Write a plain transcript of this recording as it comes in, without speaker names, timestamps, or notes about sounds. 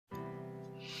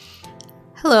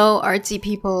Hello, artsy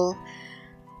people.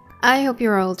 I hope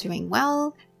you're all doing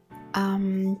well.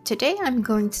 Today I'm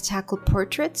going to tackle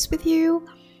portraits with you.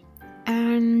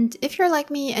 And if you're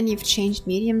like me and you've changed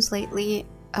mediums lately,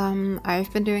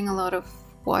 I've been doing a lot of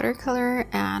watercolor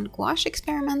and gouache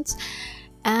experiments,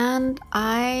 and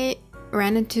I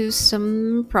ran into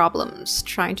some problems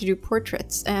trying to do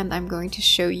portraits, and I'm going to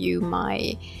show you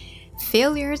my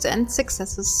failures and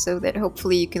successes so that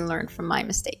hopefully you can learn from my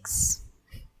mistakes.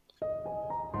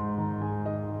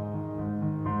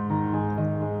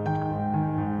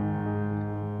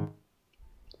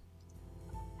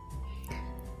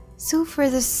 So for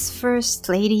this first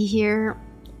lady here,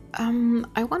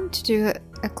 I wanted to do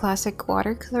a classic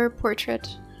watercolor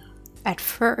portrait at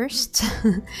first.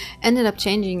 Ended up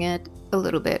changing it a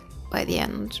little bit by the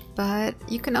end, but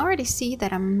you can already see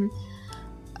that I'm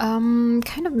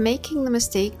kind of making the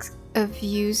mistake of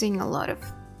using a lot of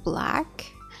black.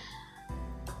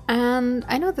 And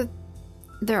I know that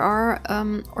there are,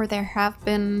 or there have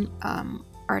been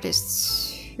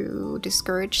artists who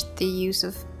discourage the use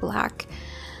of black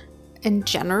in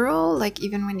general, like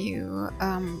even when you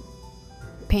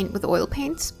paint with oil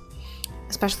paints,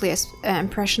 especially as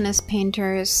impressionist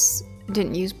painters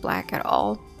didn't use black at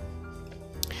all.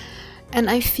 And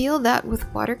I feel that with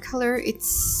watercolor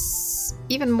it's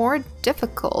even more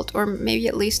difficult, or maybe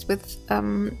at least with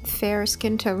fair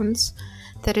skin tones,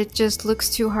 that it just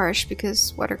looks too harsh,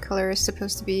 because watercolor is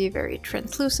supposed to be very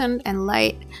translucent and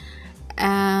light,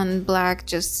 and black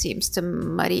just seems to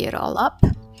muddy it all up.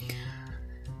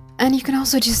 And you can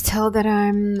also just tell that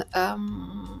I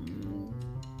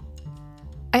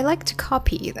like to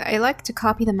copy. I like to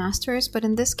copy the masters, but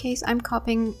in this case I'm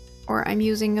copying, or I'm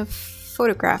using a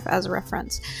photograph as a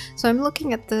reference. So I'm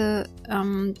looking at the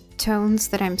tones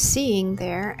that I'm seeing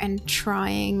there and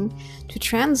trying to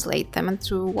translate them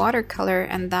into watercolor,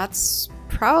 and that's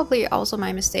probably also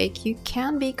my mistake. You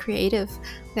can be creative.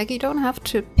 Like, you don't have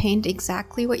to paint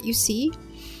exactly what you see.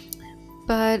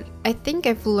 But I think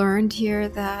I've learned here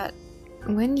that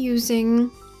when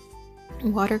using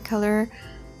watercolor,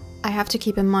 I have to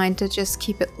keep in mind to just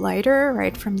keep it lighter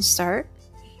right from the start.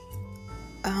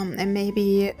 And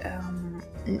maybe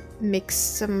mix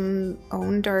some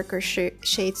own darker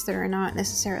shades that are not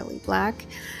necessarily black,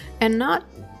 and not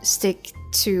stick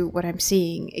to what I'm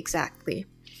seeing exactly,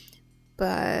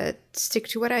 but stick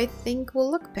to what I think will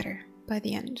look better by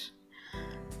the end.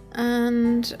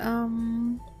 And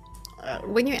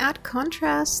when you add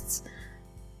contrasts,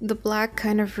 the black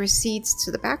kind of recedes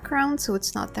to the background, so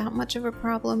it's not that much of a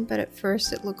problem, but at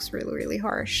first it looks really, really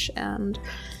harsh, and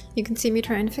you can see me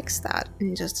trying to fix that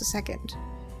in just a second.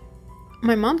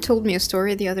 My mom told me a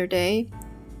story the other day.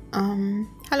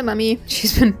 Hello mommy,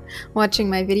 she's been watching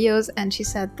my videos, and she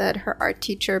said that her art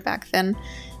teacher back then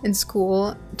in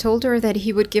school told her that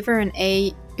he would give her an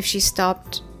A if she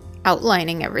stopped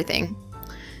outlining everything.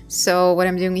 So what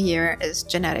I'm doing here is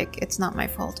genetic. It's not my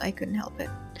fault. I couldn't help it.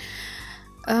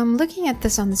 Looking at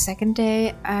this on the second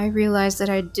day, I realized that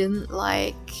I didn't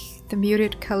like the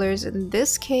muted colors in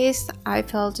this case. I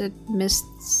felt it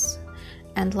missed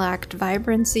and lacked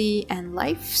vibrancy and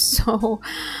life. So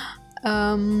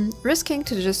risking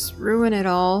to just ruin it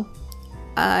all,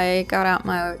 I got out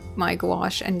my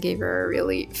gouache and gave her a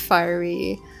really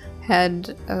fiery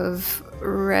head of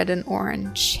red and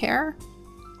orange hair.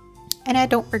 And I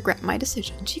don't regret my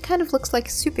decision. She kind of looks like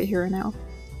a superhero now,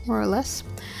 more or less.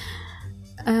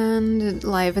 And it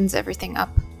livens everything up.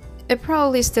 It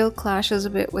probably still clashes a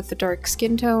bit with the dark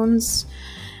skin tones,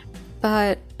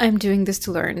 but I'm doing this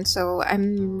to learn. So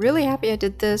I'm really happy I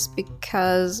did this,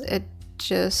 because it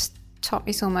just taught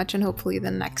me so much, and hopefully the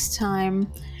next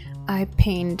time I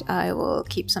paint I will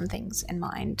keep some things in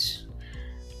mind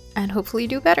and hopefully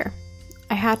do better.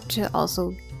 I had to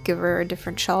also give her a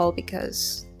different shawl,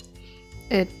 because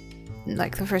it,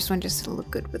 like the first one, just didn't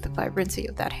look good with the vibrancy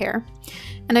of that hair.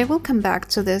 And I will come back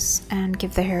to this and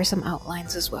give the hair some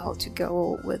outlines as well to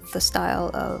go with the style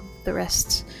of the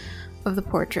rest of the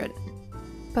portrait.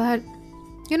 But,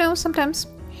 you know, sometimes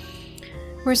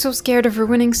we're so scared of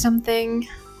ruining something,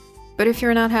 but if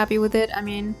you're not happy with it, I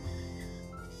mean,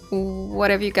 what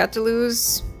have you got to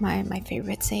lose? My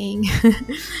favorite saying.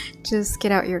 Just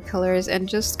get out your colors and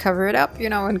just cover it up, you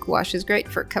know, and gouache is great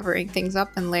for covering things up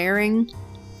and layering.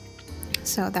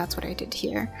 So that's what I did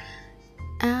here.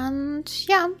 And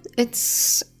yeah,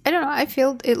 it's, I don't know, I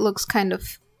feel it looks kind of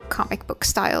comic book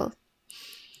style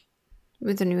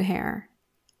with the new hair.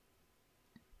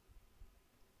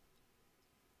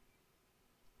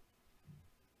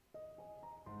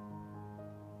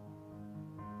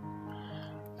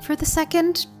 For the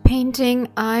second painting,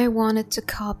 I wanted to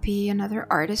copy another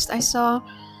artist I saw,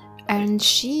 and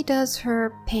she does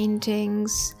her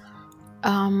paintings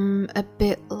a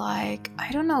bit like,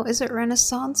 I don't know, is it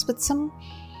Renaissance, but some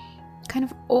kind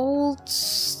of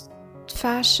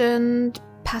old-fashioned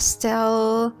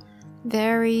pastel,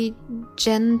 very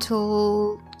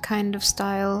gentle kind of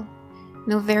style, you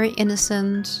know, very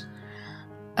innocent,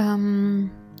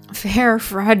 very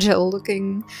fragile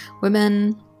looking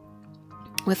women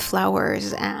with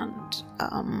flowers and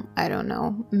I don't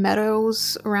know,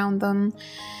 meadows around them.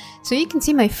 So you can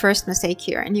see my first mistake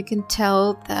here, and you can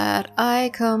tell that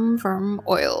I come from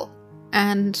oil.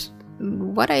 And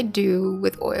what I do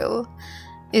with oil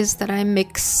is that I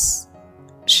mix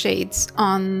shades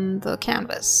on the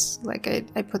canvas. Like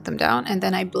I put them down and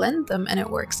then I blend them and it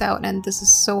works out. And this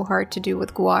is so hard to do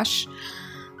with gouache.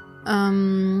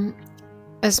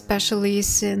 Especially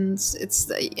since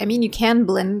it's, I mean, you can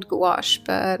blend gouache,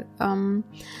 but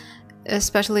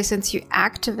especially since you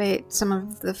activate some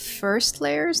of the first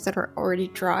layers that are already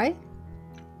dry.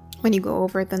 When you go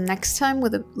over it the next time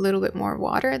with a little bit more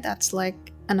water, that's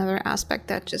like another aspect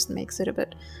that just makes it a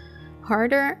bit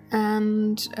harder,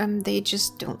 and they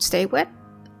just don't stay wet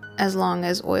as long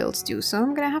as oils do. So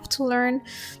I'm gonna have to learn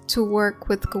to work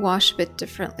with gouache a bit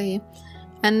differently.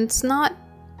 And it's not,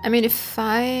 I mean, if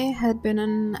I had been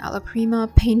an alla prima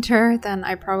painter, then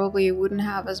I probably wouldn't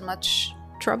have as much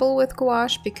trouble with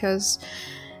gouache, because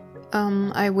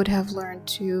I would have learned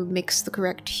to mix the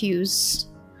correct hues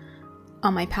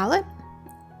on my palette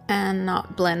and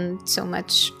not blend so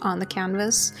much on the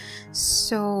canvas.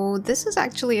 So this is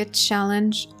actually a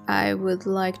challenge I would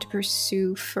like to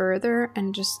pursue further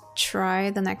and just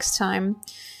try the next time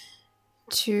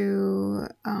to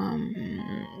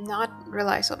not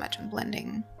rely so much on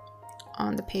blending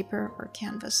on the paper or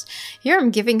canvas. Here I'm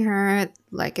giving her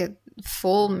like a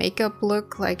full makeup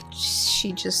look, like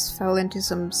she just fell into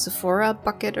some Sephora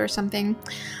bucket or something.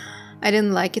 I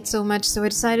didn't like it so much, so I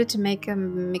decided to make a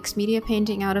mixed media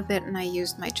painting out of it, and I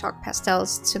used my chalk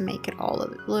pastels to make it all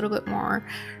a little bit more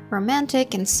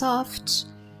romantic and soft,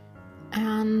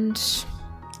 and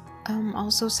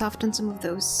also soften some of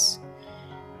those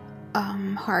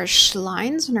harsh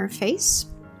lines on her face,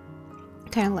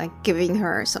 kind of like giving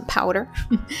her some powder.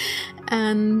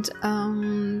 And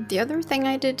the other thing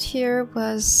I did here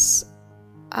was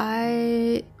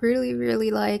I really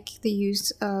like the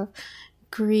use of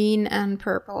green and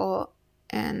purple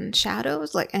and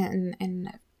shadows, like and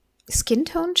skin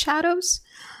tone shadows.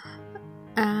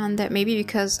 And that maybe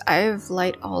because I have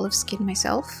light olive skin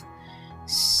myself,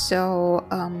 so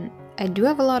I do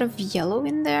have a lot of yellow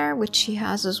in there, which she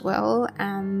has as well,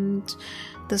 and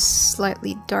the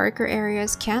slightly darker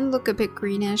areas can look a bit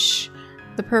greenish.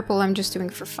 The purple I'm just doing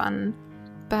for fun.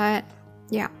 But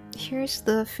yeah, here's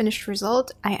the finished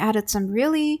result. I added some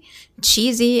really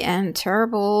cheesy and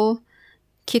terrible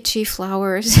kitschy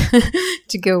flowers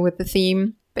to go with the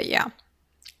theme. But yeah,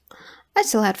 I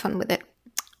still had fun with it.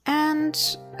 And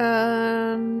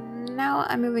now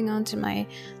I'm moving on to my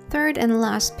third and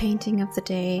last painting of the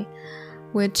day,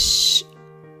 which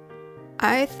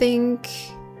I think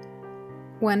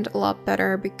went a lot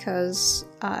better because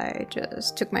I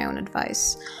just took my own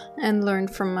advice and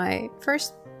learned from my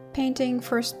first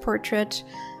portrait,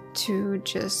 to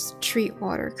just treat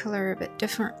watercolor a bit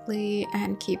differently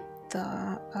and keep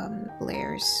the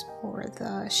layers or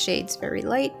the shades very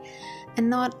light and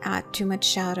not add too much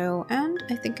shadow, and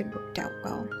I think it worked out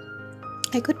well.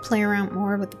 I could play around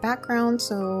more with the background,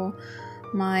 so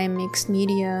my mixed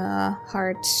media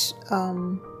heart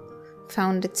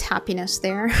found its happiness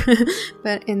there.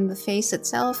 But in the face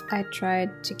itself, I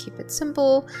tried to keep it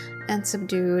simple and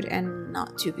subdued and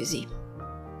not too busy.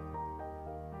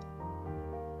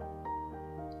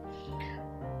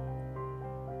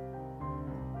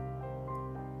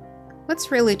 What's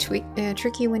really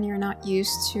tricky when you're not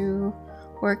used to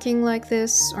working like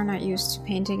this or not used to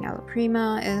painting alla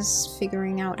prima is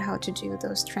figuring out how to do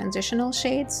those transitional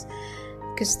shades,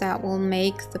 because that will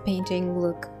make the painting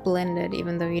look blended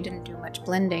even though you didn't do much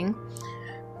blending.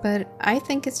 But I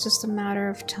think it's just a matter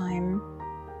of time,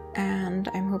 and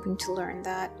I'm hoping to learn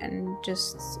that and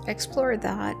just explore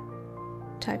that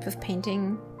type of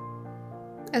painting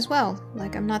as well.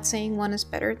 Like, I'm not saying one is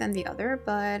better than the other,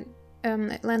 but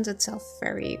it lends itself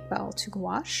very well to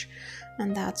gouache,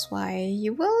 and that's why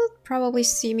you will probably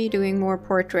see me doing more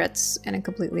portraits in a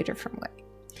completely different way.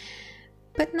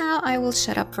 But now I will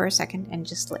shut up for a second and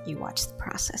just let you watch the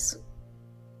process.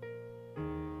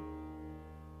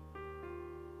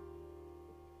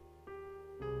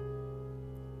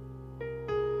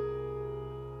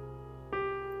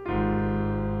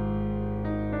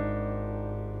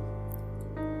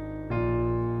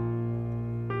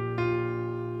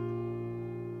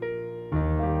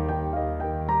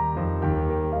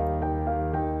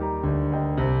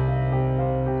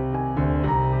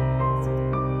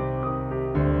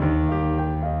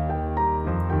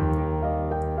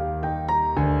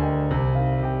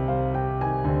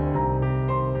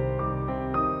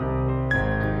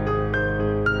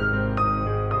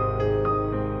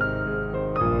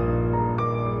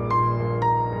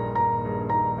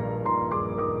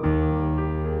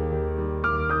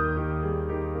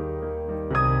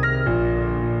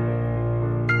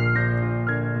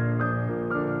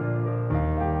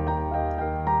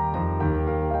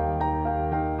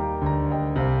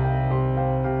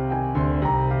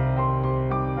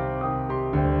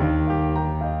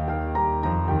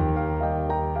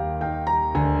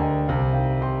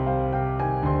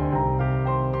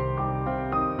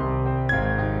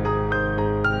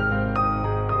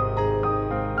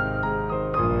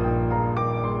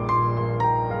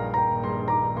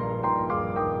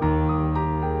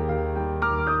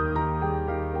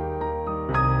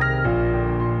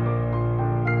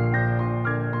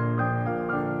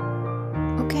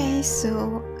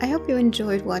 So I hope you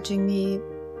enjoyed watching me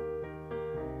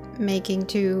making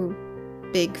 2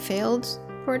 big failed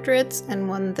portraits and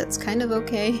one that's kind of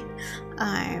okay.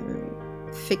 I'm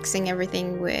fixing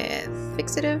everything with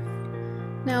fixative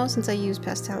now since I use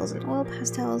pastels and oil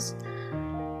pastels.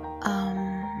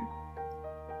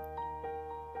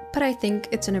 But I think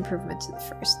it's an improvement to the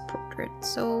first portrait.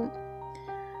 So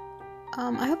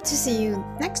I hope to see you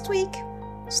next week.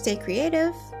 Stay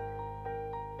creative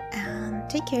and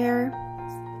take care.